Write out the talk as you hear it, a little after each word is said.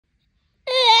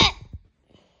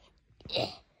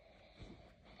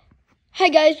Hi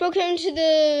guys, welcome to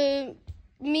the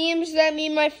memes that me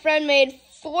and my friend made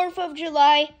 4th of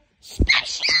July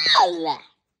special.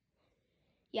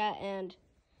 Yeah, and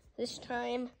this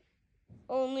time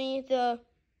only the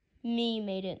me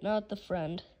made it, not the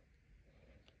friend.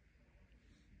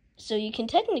 So you can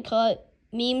technically call it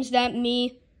memes that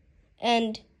me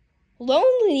and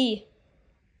lonely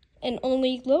and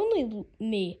only lonely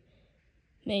me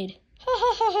made. Ha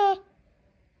ha ha ha.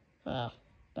 Wow,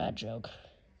 bad joke.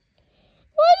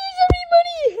 Why does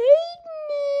everybody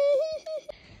hate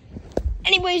me?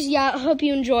 Anyways, yeah, I hope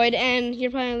you enjoyed, and you're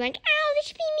probably like, oh, this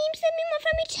should be memes that me and my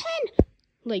friend made 10.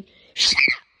 Like, shut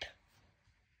up.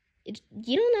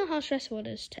 You don't know how stressful it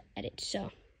is to edit, so.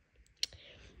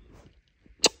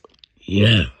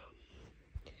 Yeah.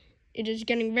 It is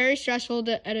getting very stressful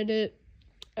to edit it,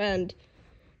 and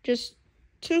just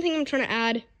something I'm trying to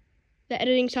add. The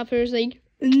editing software is like,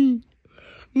 you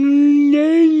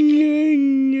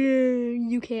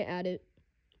can't add it.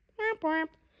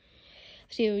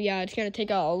 So yeah, it's gonna take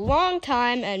a long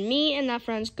time, and me and that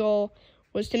friend's goal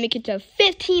was to make it to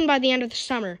 15 by the end of the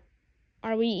summer.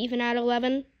 Are we even at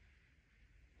 11?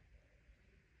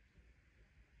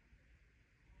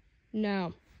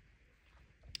 No.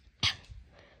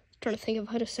 Trying to think of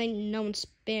how to say no in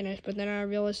Spanish, but then I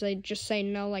realized I just say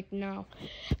no like no.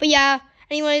 But yeah,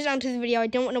 anyways, on to the video. I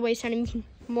don't want to waste any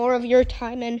more of your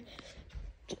time, and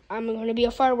I'm going to be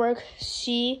a firework.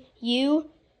 See you.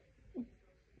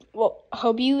 Well,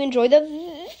 hope you enjoy the video.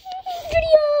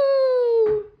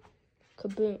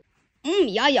 Kaboom.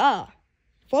 Yeah.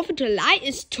 4th of July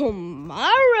is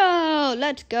tomorrow.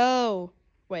 Let's go.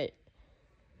 Wait.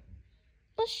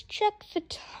 Let's check the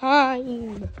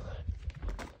time.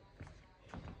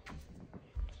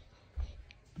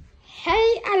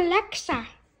 Hey, Alexa.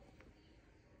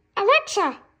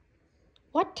 Alexa,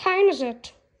 what time is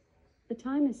it? The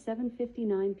time is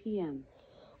 7:59 p.m.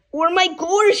 Oh my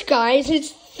gosh, guys,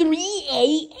 it's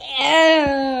 3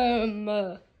 a.m.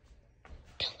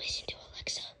 Don't listen to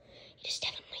Alexa. It is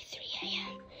definitely 3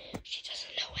 a.m. She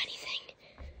doesn't know anything.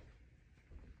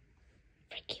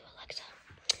 Freak you, Alexa.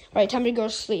 All right, time to go to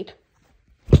sleep.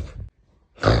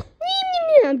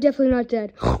 I'm definitely not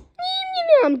dead.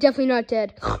 I'm definitely not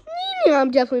dead.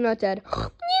 I'm definitely not dead.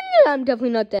 I'm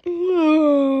definitely not dead.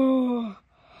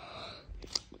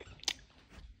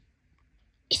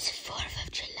 It's the 4th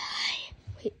of July.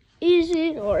 Wait, is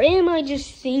it, or am I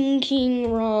just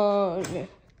thinking wrong?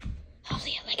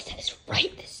 Hopefully Alexa is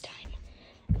right this time.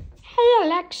 Hey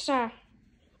Alexa,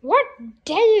 what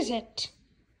day is it?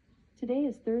 Today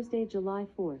is Thursday, July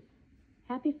 4th.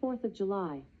 Happy 4th of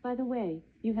July. By the way,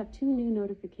 you have 2 new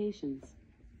notifications.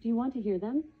 Do you want to hear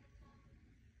them?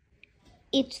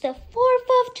 It's the 4th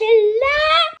of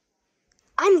July.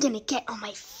 I'm gonna get all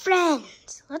my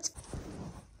friends.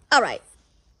 All right.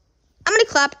 I'm gonna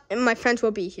clap and my friends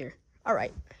will be here. All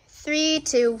right. 3,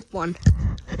 2, 1.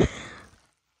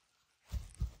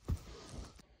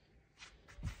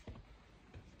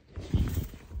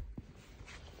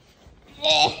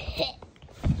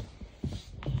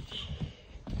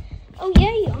 Oh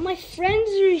yay, all my friends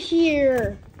are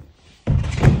here.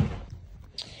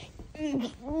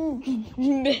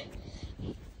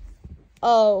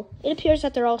 Oh, it appears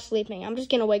that they're all sleeping. I'm just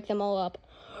gonna wake them all up.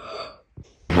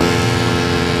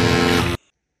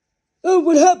 Oh,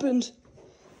 what happened?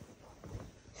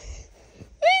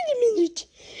 Wait a minute.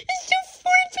 It's the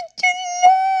 4th of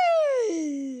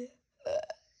July.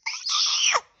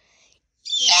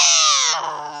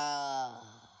 Yeah.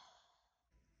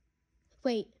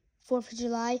 Wait, 4th of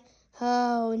July?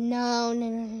 Oh,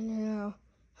 no.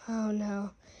 Oh, no.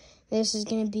 This is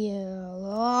going to be a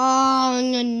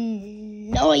long,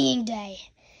 annoying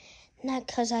day. Not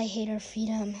because I hate our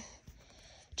freedom.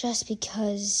 Just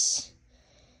because.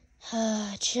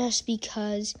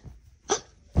 4th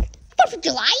of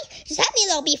July? Does that mean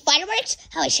there'll be fireworks?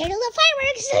 Oh, I sure do love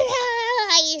fireworks.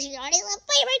 I sure do love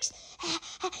fireworks.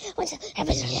 What's the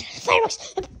fireworks?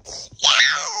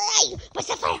 Yeah! What's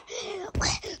the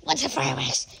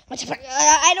fireworks?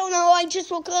 I don't know. I just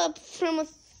woke up from a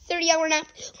 30-hour nap.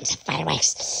 What's the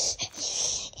fireworks?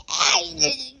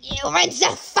 When's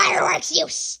the fireworks, you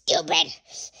stupid?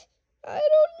 I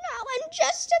don't know. I'm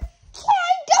just a kid. I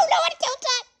don't know what to do with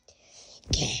that.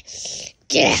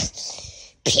 Get a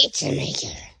pizza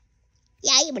maker.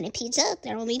 Yeah, you want a pizza?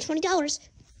 They're only $20.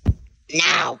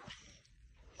 Now,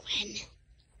 when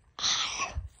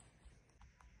are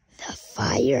the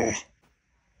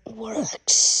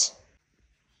fireworks?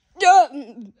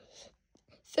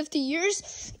 50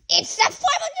 years? It's the 4th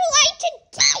of July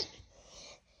today!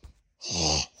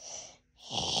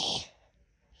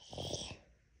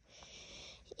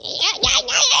 Yeah.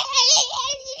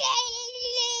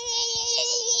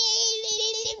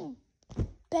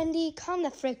 Toasty, calm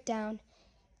the frick down.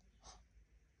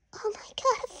 Oh my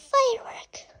god,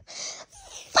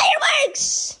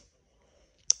 fireworks!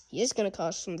 He is gonna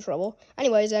cause some trouble.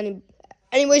 Anyways, everybody,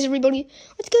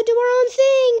 let's go do our own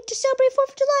thing to celebrate 4th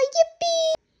of July.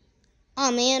 Yippee!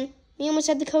 Aw, man, we almost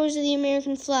had the colors of the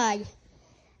American flag.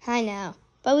 I know,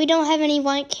 but we don't have any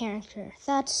white character.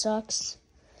 That sucks.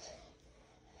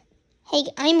 Hey,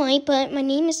 I'm white, but my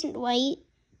name isn't white.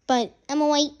 But I'm a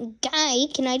white guy.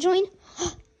 Can I join?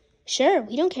 Sure,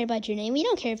 we don't care about your name. We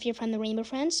don't care if you're from the Rainbow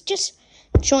Friends. Just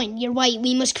join. You're white.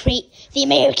 We must create the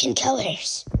American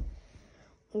colors.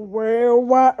 Well,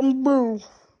 white and blue.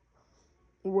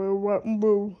 Well, white and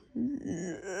blue.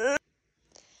 Yeah.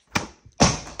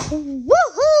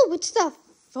 Woohoo! It's the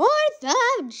 4th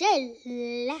of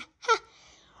July.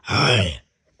 Hi.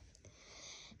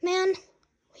 Man,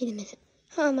 wait a minute.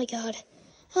 Oh my god.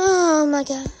 Oh my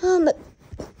god. Oh my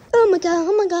god.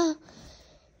 Oh my god.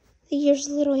 The year's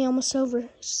literally almost over.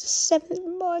 It's the 7th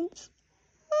month.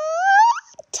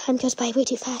 Time goes by way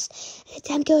too fast.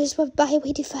 Time goes by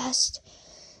way too fast.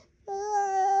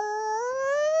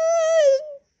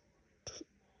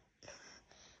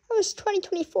 How is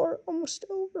 2024 almost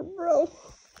over, bro?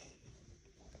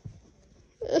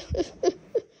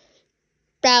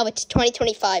 Bro, it's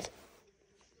 2025.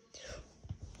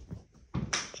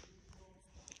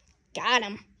 Got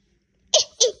him.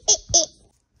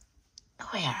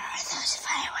 Where are those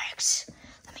fireworks?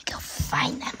 Let me go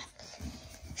find them.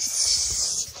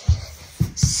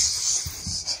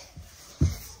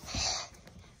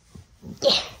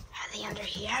 Are they under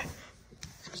here?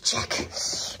 Let me check.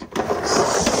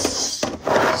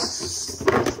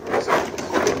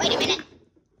 Wait a minute.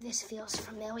 This feels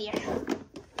familiar.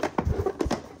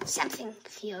 Something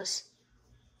feels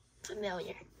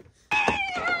familiar.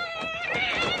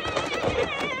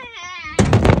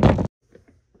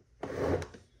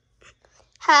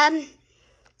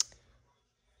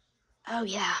 Oh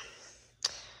yeah.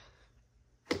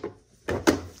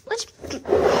 Let's.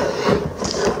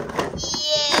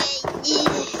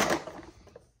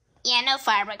 Yeah, no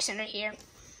fireworks under here.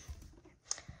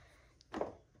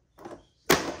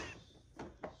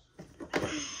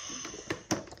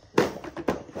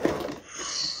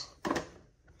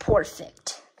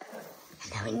 Perfect.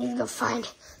 And now we need to go find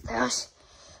those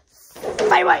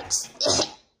fireworks.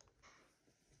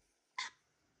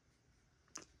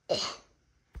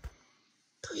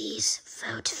 Please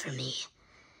vote for me,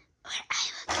 or I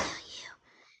will kill you.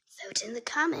 Vote in the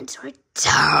comments or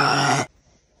die.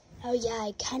 Oh yeah,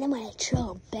 I kind of want to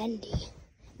troll Bendy.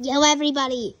 Yo,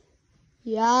 everybody.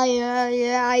 Yeah. Time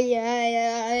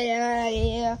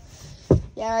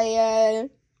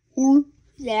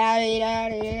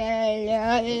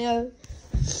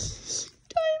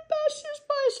passes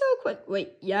by so quick.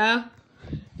 Wait, yeah?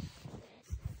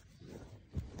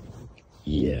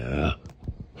 Yeah.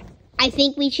 I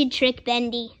think we should trick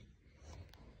Bendy.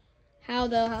 How?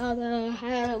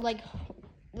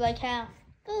 Like how?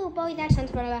 Oh boy, that sounds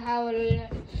better than how.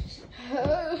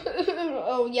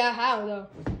 Oh yeah, how though?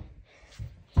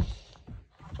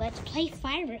 Let's play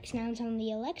fireworks sounds on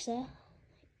the Alexa,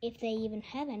 if they even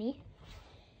have any.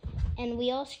 And we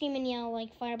all scream and yell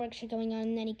like fireworks are going on,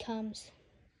 and then he comes.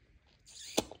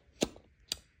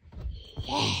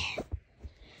 Yeah.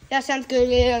 That sounds good.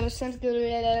 Yeah, that sounds good.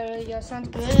 Yeah, sounds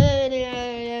good.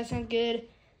 Yeah, sounds good.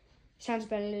 Sounds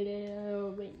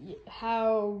better.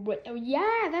 How? Oh,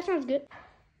 yeah, that sounds good.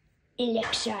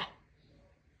 Alexa,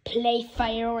 play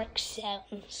fireworks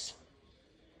sounds.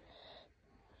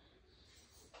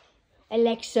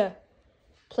 Alexa,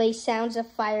 play sounds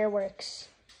of fireworks.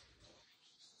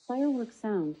 Firework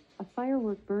sound. A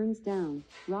firework burns down.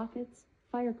 Rockets.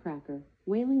 Firecracker.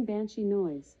 Wailing banshee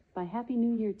noise. By Happy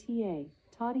New Year TA.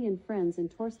 Toddy and Friends and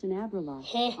Torsten Abraloff.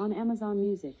 On Amazon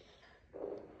Music.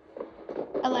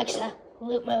 Alexa,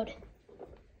 loop mode.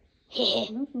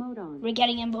 Loop mode on. We're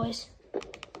getting in, boys.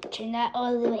 Turn that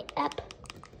all the way up.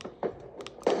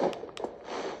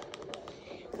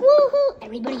 Woohoo!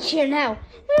 Everybody cheer now.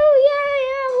 Oh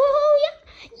yeah, woohoo, yeah.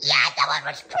 Yeah, that one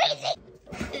was crazy.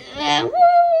 Woo,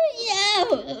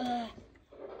 yeah.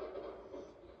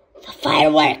 The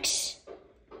fireworks.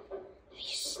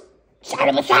 You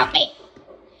started without me.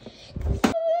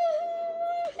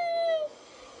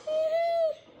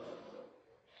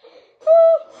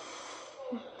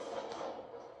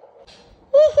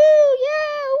 Woohoo,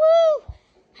 yeah, woo.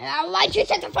 I don't like you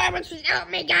set the fireworks without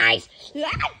me, guys. It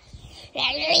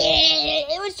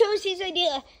was Toasty's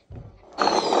idea.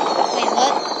 Wait,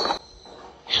 what?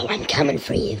 Oh, I'm coming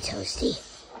for you, Toasty.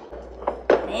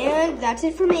 And that's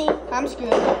it for me. I'm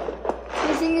screwed. If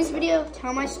you're seeing this video,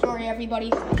 tell my story,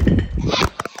 everybody.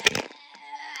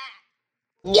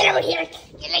 Get over here.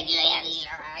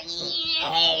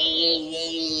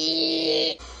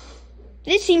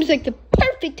 This seems like the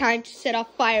perfect time to set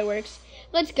off fireworks.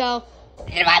 Let's go.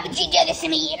 Why would you do this to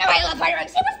me? You know I love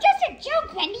fireworks. It was just a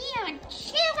joke, Wendy.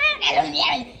 Chill out.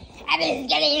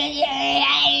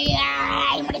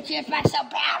 I'm gonna cheer back so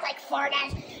bad, like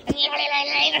foreigners. Give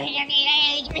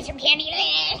me some candy.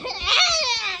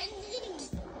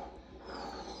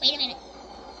 Wait a minute.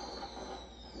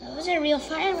 Those are real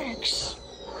fireworks.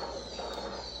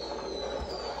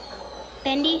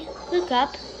 Bendy, look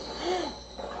up.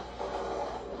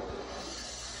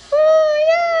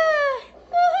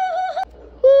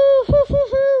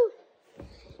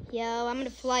 Yo, I'm gonna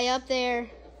fly up there.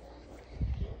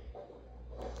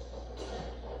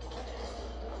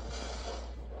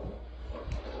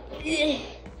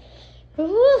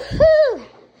 Woohoo!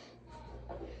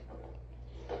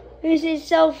 This is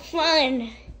so fun.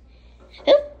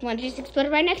 Oop, one just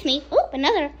exploded right next to me. Oop,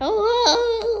 another.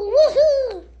 Oh,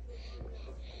 woohoo!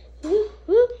 Woo,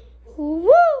 woo,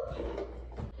 woo!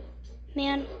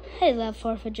 Man, I love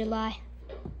 4th of July.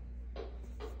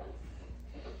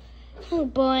 Oh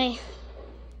boy,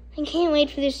 I can't wait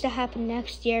for this to happen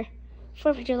next year.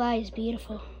 4th of July is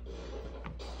beautiful.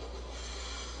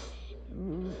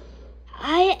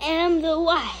 I am the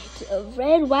white of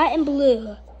red, white, and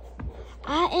blue.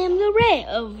 I am the red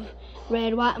of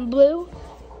red, white, and blue.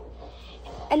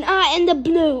 And I am the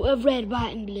blue of red,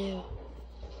 white, and blue.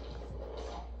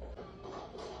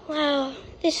 Wow,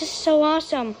 this is so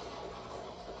awesome.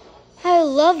 I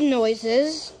love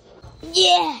noises.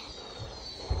 Yeah!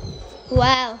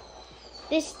 Wow,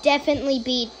 this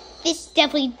definitely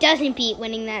doesn't beat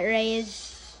winning that race.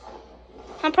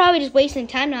 I'm probably just wasting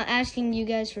time not asking you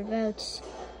guys for votes.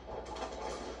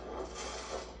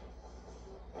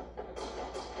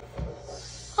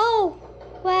 Oh,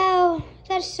 wow,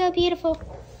 that's so beautiful.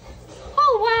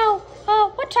 Oh, wow,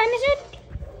 oh, what time is it?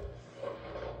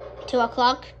 2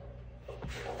 o'clock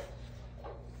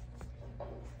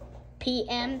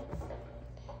p.m.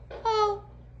 Oh.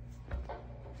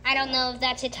 I don't know if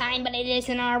that's a time, but it is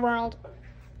in our world.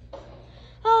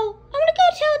 Oh, I'm gonna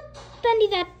go tell Bendy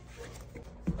that.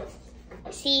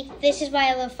 See, this is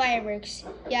why I love fireworks.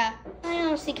 Yeah, I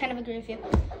honestly kind of agree with you.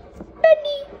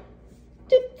 Bendy,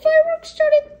 the fireworks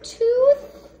start at 2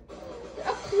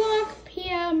 o'clock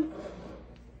p.m.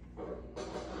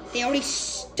 They already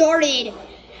started.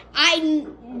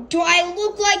 Do I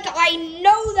look like I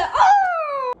know that?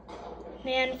 Oh!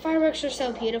 Man, fireworks are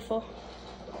so beautiful.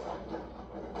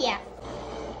 Yeah.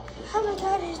 Oh my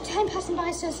god, time passing by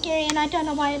is so scary, and I don't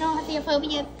know why I don't have the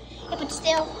phobia. Yeah, but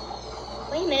still.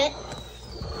 Wait a minute.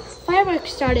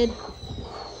 Fireworks started.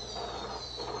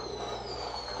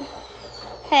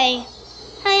 Hey,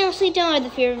 I honestly don't have the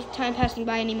fear of time passing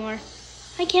by anymore.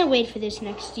 I can't wait for this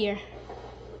next year.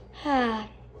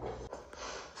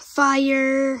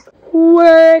 Fireworks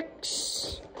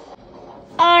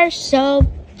are so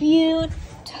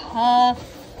beautiful.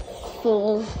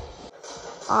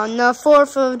 On the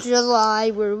 4th of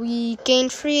July, where we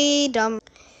gained freedom,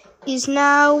 is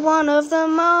now one of the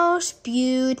most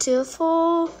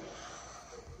beautiful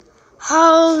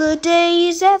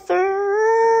holidays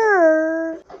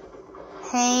ever.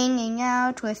 Hanging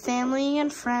out with family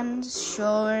and friends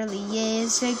surely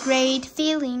is a great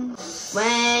feeling.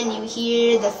 When you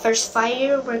hear the first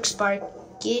fireworks spark,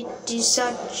 it is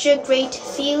such a great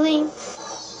feeling.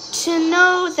 To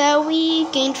know that we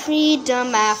gained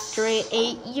freedom after an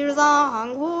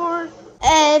 8-year-long war.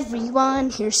 Everyone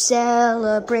here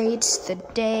celebrates the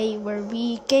day where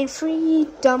we gained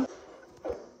freedom.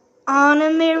 On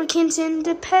Americans'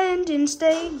 Independence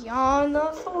Day, on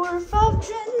the 4th of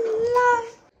July.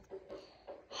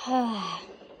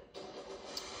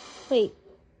 Wait,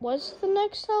 what's the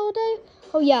next holiday?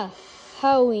 Oh yeah,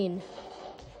 Halloween.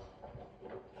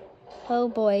 Oh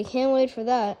boy, I can't wait for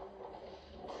that.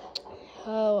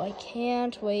 Oh, I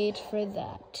can't wait for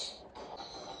that.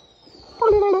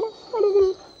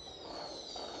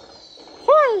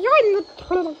 Hi, I'm the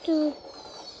Turkey.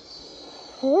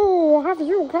 Oh, have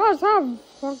you guys have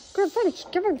a good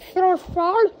Thanksgiving so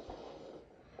far?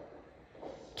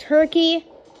 Turkey,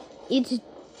 it's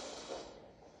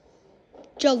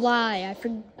July. I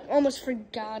almost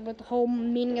forgot what the whole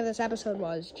meaning of this episode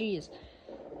was. Jeez.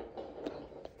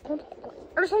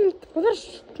 Isn't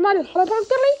this my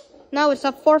birthday? No, it's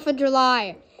the 4th of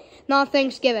July, not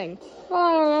Thanksgiving.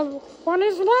 When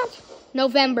is that?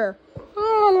 November.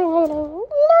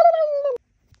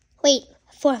 Wait,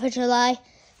 4th of July?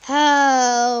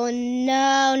 Oh,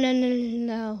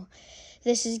 no.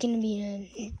 This is going to be I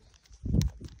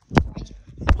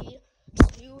need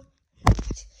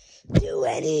to do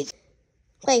anything.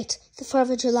 Wait, the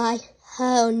 4th of July.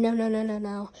 Oh, no.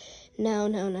 No.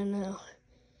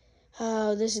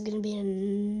 Oh, this is going to be an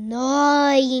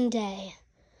annoying day.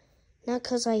 Not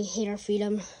because I hate our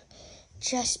freedom,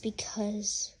 just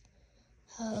because,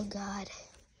 oh, God.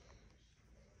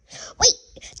 Wait,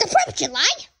 the 4th of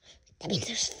July? That means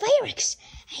there's fireworks.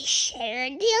 I sure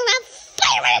do love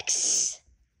fireworks.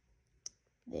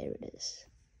 There it is.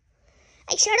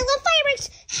 I sure do love fireworks.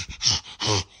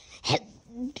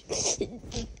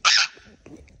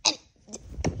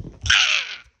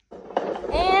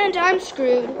 And I'm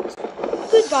screwed.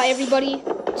 Goodbye, everybody.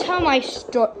 Tell my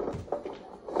story.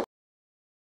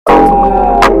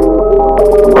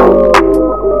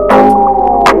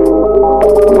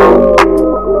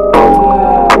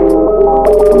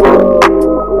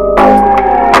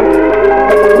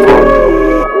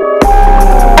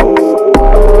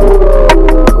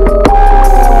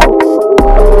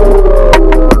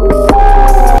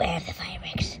 Where are the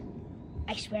fireworks?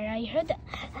 I swear I heard the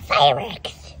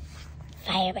fireworks.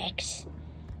 Fireworks.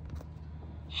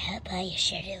 How about you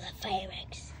sure do love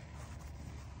fireworks?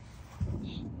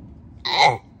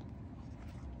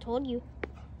 Told you.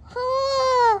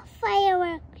 Oh,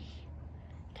 fireworks.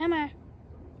 Come here.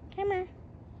 Come here.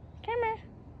 Come here.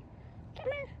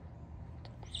 Come here.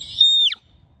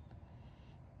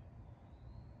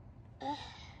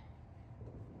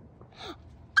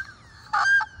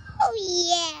 Oh,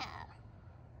 yeah.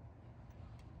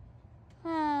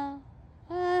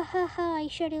 I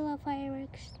sure do love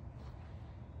fireworks.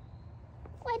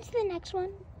 What's the next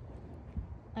one?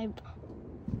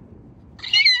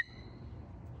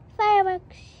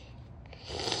 Fireworks.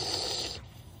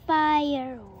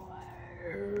 Fireworks.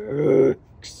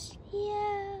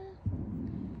 Yeah.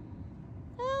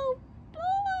 Oh,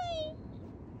 boy.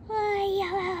 Oh,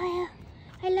 yeah.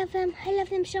 I love them. I love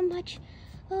them so much.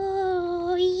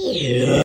 Oh, yeah.